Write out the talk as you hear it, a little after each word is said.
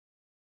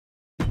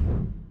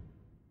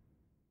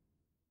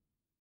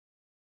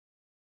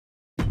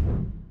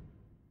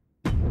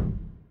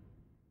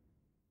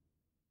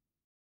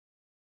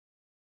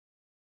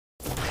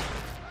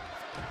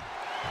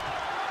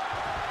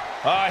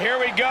Here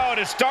we go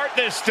to start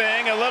this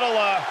thing. A little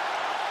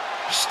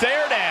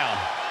stare down.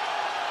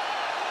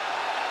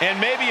 And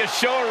maybe a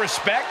show of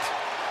respect.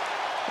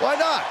 Why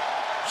not?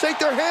 Shake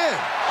their hand.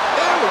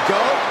 There we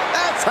go.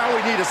 That's how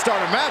we need to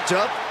start a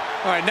matchup.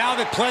 All right, now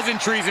that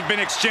pleasantries have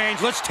been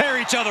exchanged, let's tear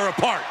each other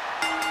apart.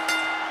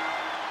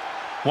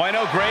 Well, I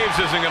know Graves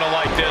isn't going to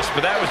like this,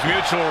 but that was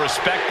mutual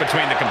respect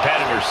between the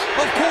competitors.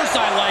 Of course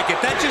I like it.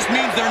 That just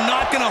means they're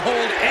not going to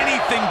hold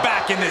anything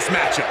back in this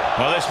matchup.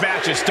 Well, this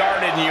match has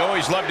started, and you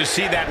always love to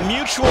see that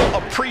mutual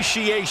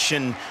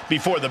appreciation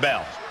before the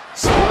bell.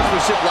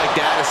 Sportsmanship like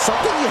that is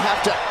something you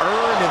have to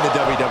earn in the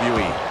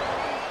WWE.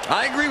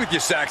 I agree with you,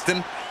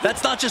 Saxton.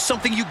 That's not just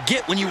something you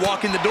get when you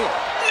walk in the door.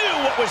 Knew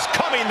what was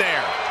coming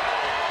there.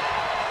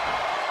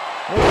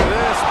 Look at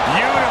this.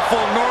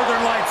 Beautiful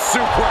Northern Lights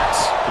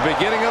suplex. The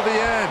beginning of the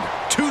end.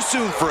 Too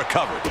soon for a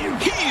cover.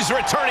 He's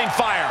returning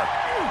fire.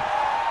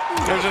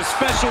 There's a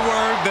special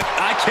word that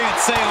I can't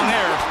say on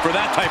air for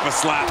that type of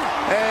slap.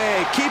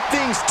 Hey, keep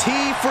things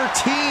T for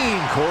teen,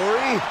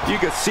 Corey. You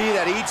can see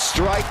that each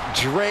strike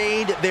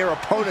drained their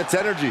opponent's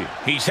energy.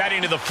 He's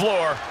heading to the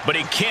floor, but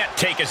he can't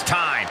take his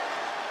time.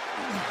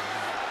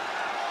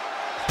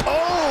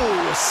 Oh,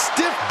 a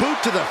stiff boot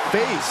to the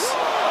face.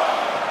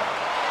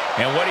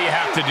 And what do you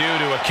have to do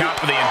to account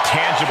for the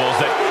intangibles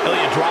that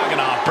Ilja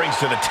Dragunov brings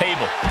to the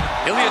table?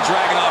 Ilja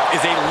Dragunov is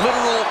a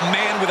literal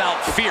man without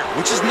fear,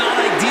 which is not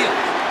ideal.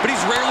 But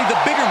he's rarely the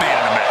bigger man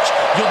in a match.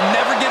 You'll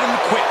never get him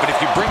to quit, but if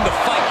you bring the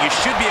fight, you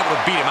should be able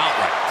to beat him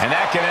outright. And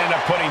that can end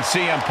up putting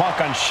CM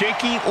Punk on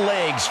shaky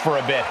legs for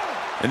a bit.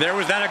 And there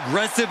was that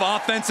aggressive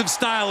offensive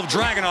style of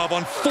Dragunov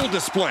on full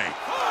display.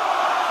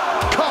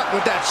 Caught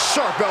with that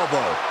sharp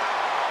elbow.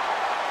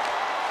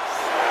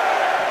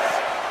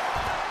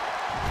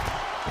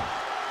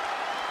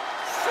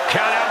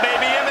 Count out may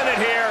be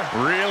imminent here.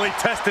 Really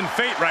testing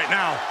fate right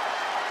now.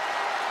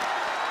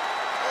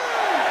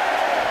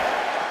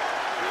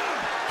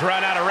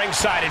 Run out of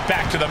ringside and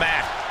back to the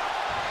mat.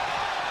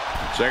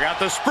 Check out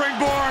the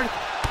springboard.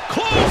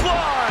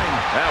 Clothesline!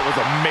 That was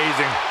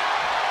amazing.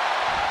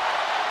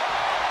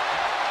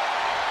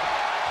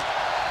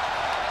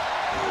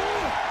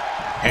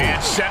 And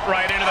sent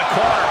right into the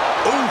corner.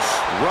 Oof!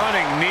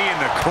 Running knee in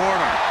the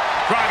corner.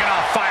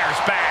 Dragunov fires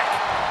back.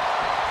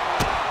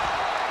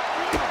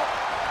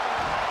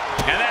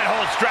 And that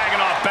holds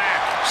Dragunov back.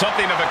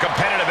 Something of a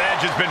competitive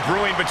edge has been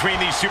brewing between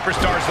these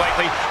superstars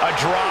lately. A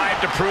drive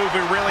to prove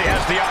who really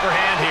has the upper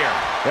hand here.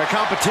 Their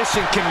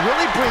competition can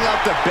really bring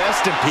out the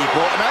best in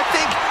people, and I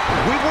think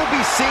we will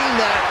be seeing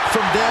that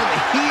from them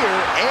here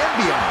and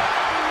beyond.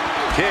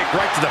 Kick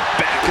right to the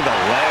back of the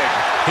leg.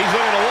 He's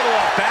looking a little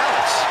off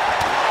balance.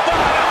 But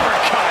an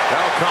uppercut.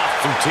 That'll cost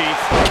some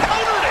teeth.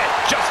 Countered it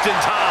just in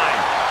time.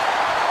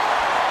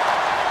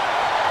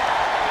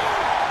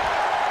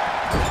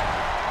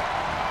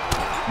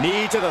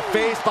 Knee to the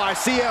face by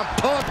CM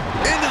Punk.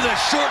 Into the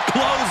short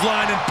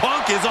clothesline, and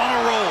Punk is on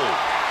a roll.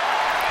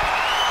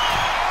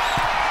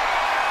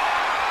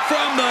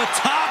 From the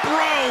top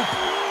rope.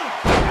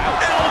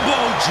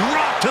 Elbow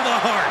drop to the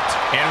heart.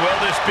 And will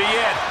this be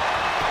it?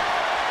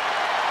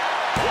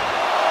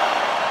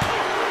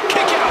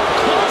 Kick out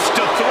close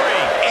to 3.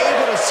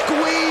 Able to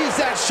squeeze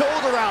that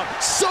shoulder out.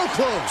 So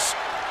close.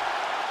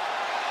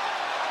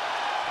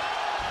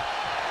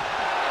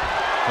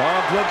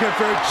 Punk looking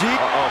for G.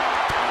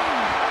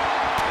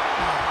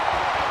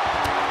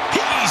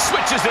 He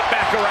switches it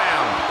back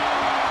around.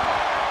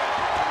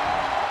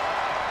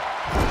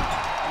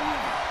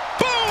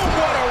 Boom!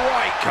 What a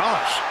right.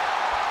 Gosh.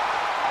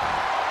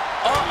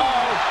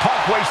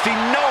 Punk wasting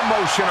no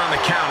motion on the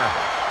counter.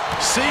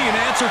 Seeing an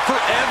answer for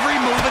every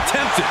move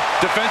attempted.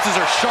 Defenses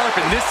are sharp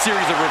in this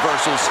series of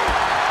reversals.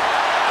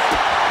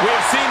 We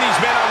have seen these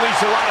men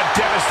unleash a lot of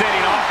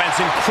devastating offense.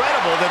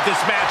 Incredible that this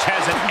match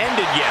hasn't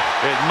ended yet.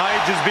 It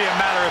might just be a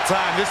matter of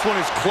time. This one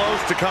is close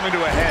to coming to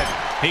a head.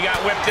 He got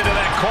whipped into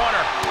that corner.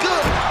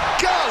 Good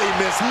golly,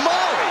 Miss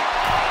Molly.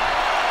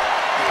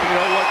 You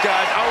know what,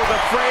 guys? I was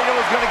afraid it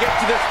was going to get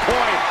to this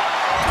point.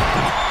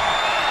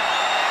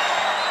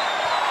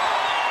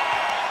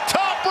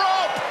 Top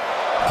rope.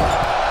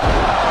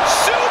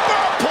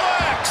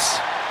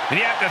 Superplex. And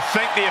you have to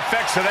think the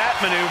effects of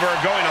that maneuver are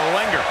going to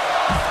linger.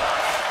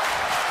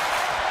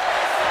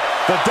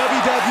 The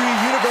WWE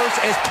Universe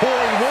is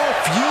pouring more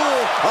fuel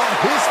on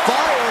his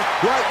fire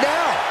right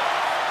now.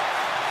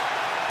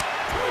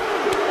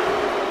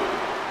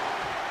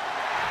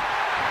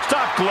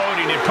 Stop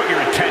gloating and put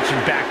your attention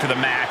back to the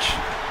match.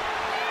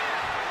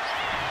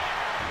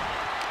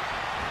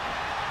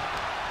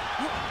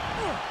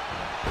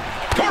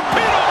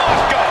 Torpedo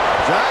Moscow!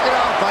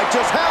 Dragunov might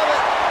just have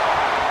it.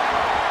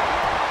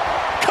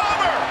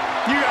 Cover!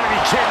 You gotta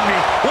be kidding me.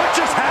 What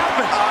just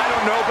happened? I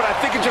don't know, but I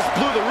think it just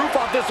blew the roof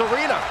off this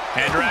arena.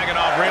 And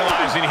Dragunov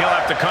realizing he'll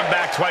have to come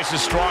back twice as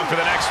strong for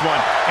the next one.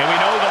 And we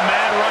know the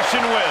Mad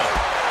Russian will.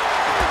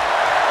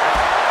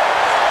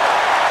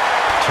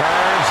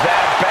 Turns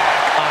that back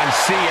on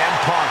CM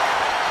Punk.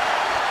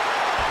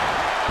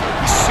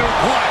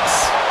 Suplex.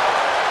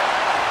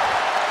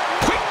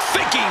 Quick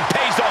thinking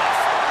pays off.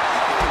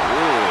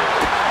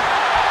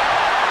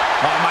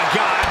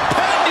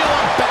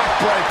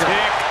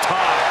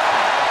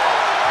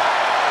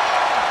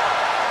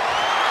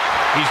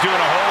 He's doing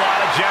a whole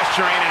lot of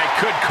gesturing, and it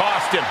could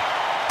cost him.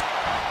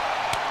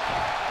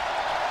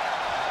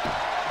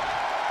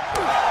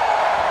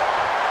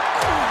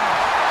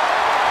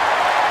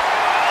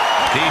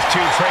 These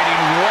two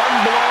trading one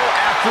blow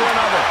after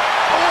another.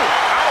 Oh,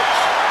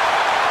 ouch!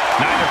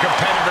 Neither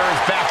competitor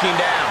is backing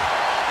down.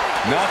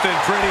 Nothing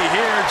pretty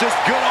here, just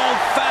good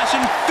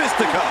old-fashioned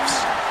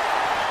fisticuffs.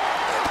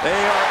 They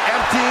are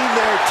emptying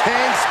their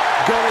tanks,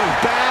 going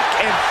back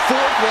and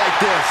forth like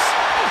this.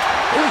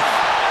 Oof.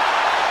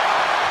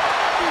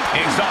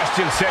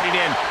 Exhaustion setting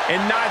in,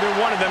 and neither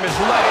one of them is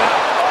letting up.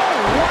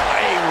 Oh, what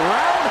a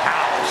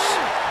roundhouse!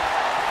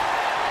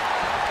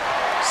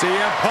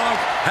 CM Punk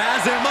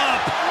has him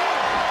up.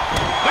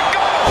 The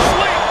God of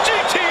Sleep,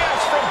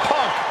 GTS from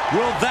Punk.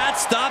 Will that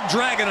stop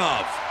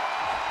Dragunov?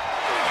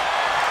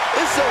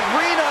 This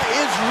arena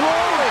is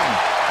rolling.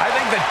 I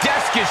think the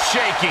desk is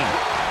shaking.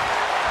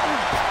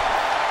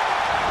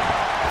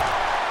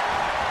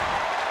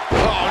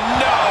 Oh,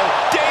 no.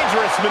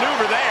 Dangerous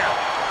maneuver there.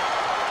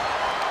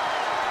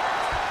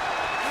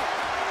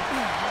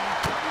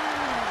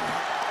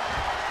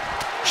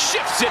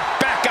 Shifts it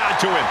back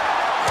onto him.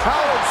 How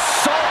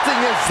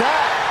insulting is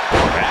that?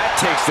 That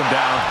takes him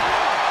down.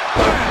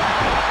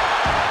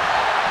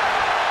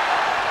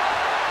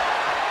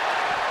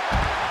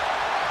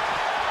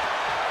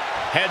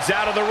 Heads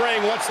out of the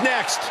ring. What's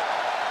next?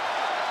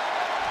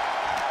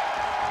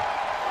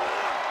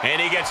 And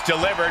he gets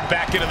delivered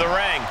back into the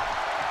ring.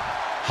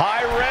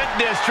 High rent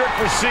district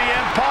for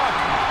CM Punk.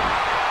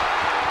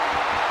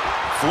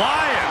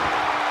 Flying.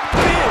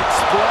 Big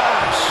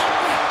splash.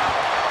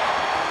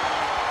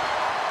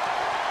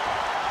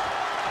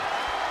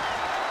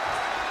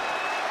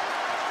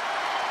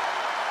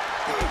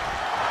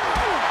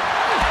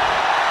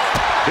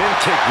 Then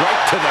kick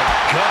right to the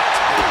gut.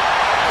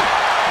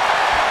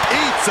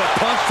 Eats a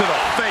punch to the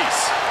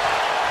face.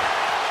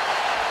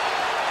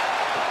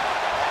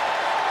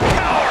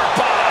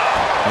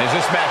 Powerbomb. And as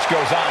this match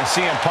goes on,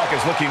 CM Punk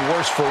is looking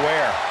worse for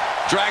wear.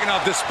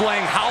 Dragunov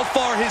displaying how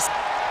far his...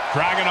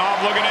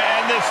 Dragunov looking to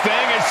end this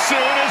thing as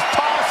soon as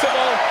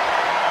possible.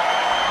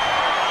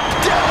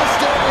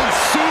 Devastating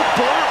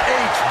super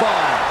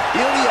H-bomb.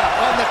 Ilja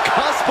on the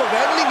cusp of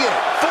ending it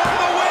for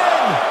the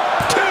win.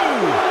 2.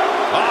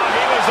 Oh,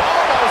 he was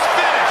almost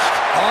finished.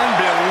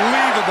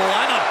 Unbelievable.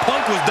 I thought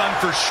Punk was done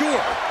for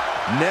sure.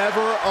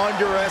 Never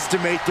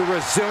underestimate the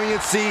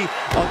resiliency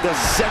of the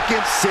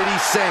Second City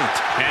Saint.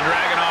 And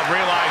Dragunov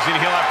realizing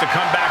he'll have to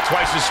come back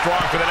twice as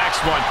strong for the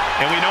next one.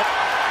 And we know...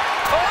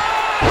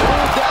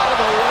 Moved out of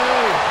the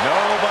way.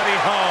 Nobody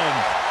home.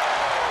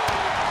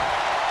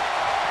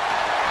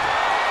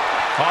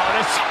 Oh,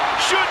 this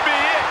should be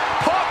it.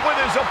 Punk with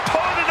his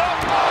opponent up.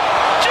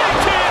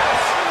 GTS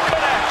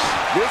connects.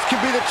 This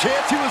could be the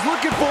chance he was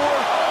looking for.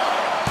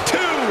 2.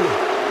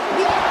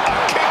 What a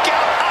kick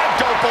out. I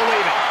don't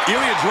believe it.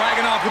 Ilja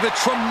Dragunov with a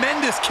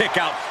tremendous kick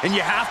out, and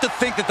you have to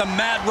think that the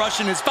Mad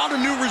Russian has found a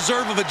new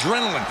reserve of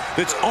adrenaline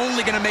that's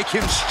only going to make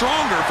him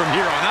stronger from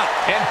here on out.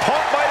 And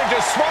Punk might have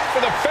just swung for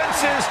the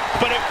fences,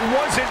 but it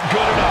wasn't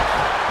good enough.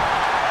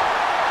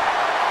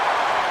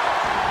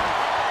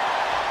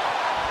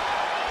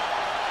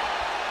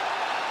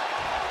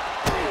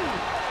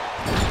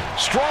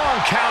 Strong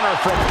counter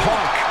from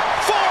Punk.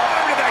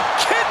 Forearm to the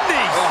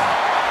kidneys.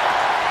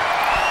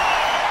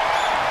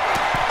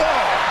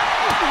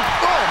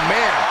 Oh,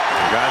 man.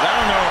 Guys, I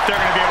don't know if they're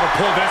going to be able to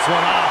pull this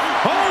one off.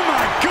 Oh,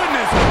 my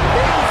goodness.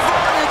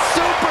 Inverted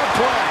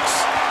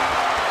superplex.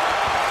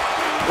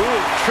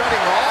 Ooh,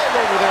 treading all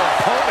over their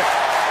opponent.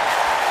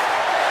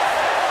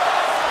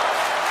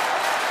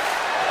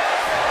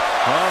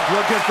 Punk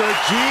looking for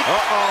G.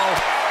 Uh-oh.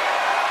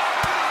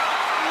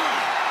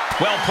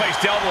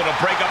 Well-placed elbow to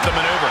break up the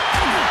maneuver.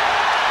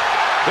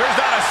 There's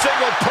not a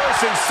single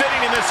person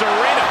sitting in this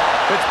arena.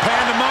 It's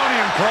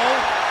pandemonium,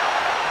 Cole.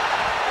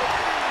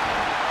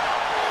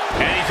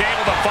 And he's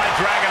able to fight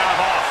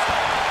Dragunov off.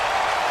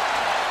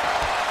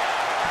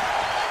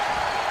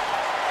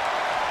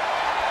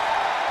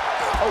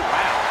 Oh,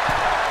 wow.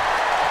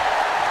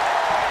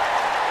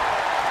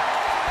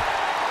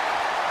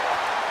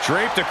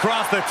 Draped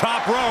across the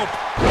top rope.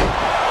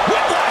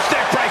 Whiplash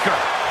neck breaker.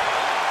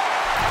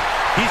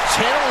 He's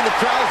channeling the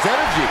crowd's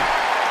energy.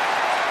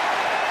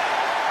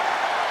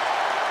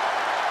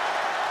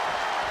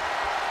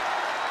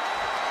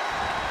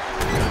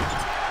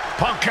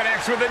 Punk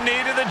connects with a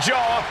knee to the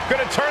jaw.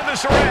 Gonna turn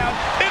this around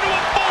into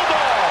a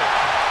bulldog.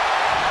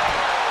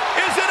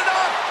 Is it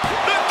enough?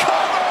 The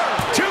cover.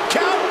 2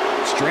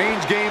 count.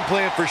 Strange game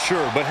plan for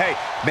sure, but hey,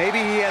 maybe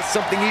he has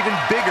something even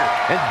bigger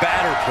and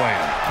badder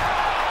planned.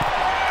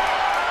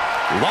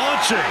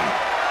 Launching.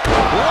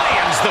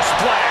 Lands the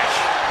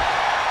splash.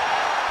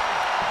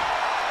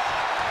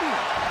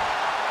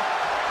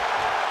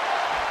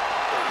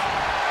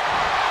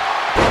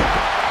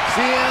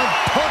 CM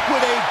Punk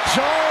with a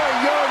jarring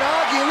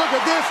Uranagi. Look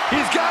at this.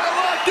 He's got it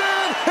locked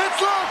in.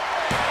 It's locked.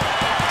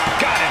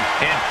 Got him.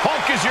 And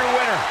Punk is your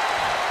winner.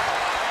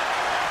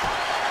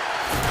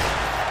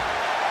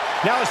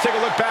 Now let's take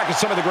a look back at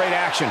some of the great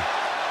action.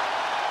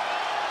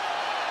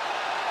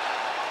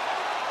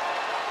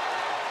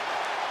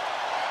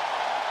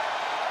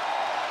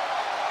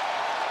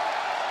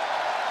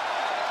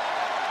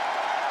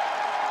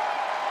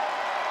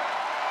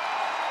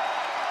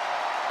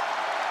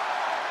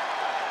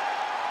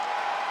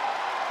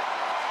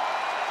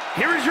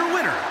 here is your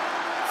winner,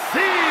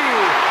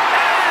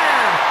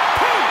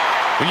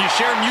 When you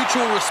share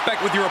mutual respect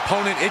with your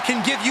opponent, it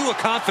can give you a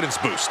confidence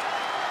boost.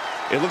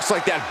 It looks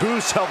like that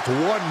boost helped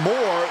one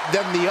more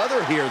than the other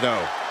here,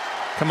 though.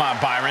 Come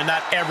on, Byron, not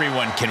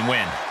everyone can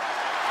win.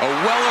 A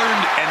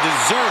well-earned and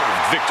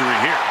deserved victory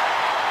here.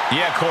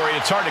 Yeah, Corey,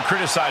 it's hard to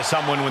criticize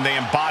someone when they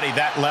embody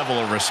that level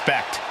of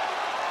respect.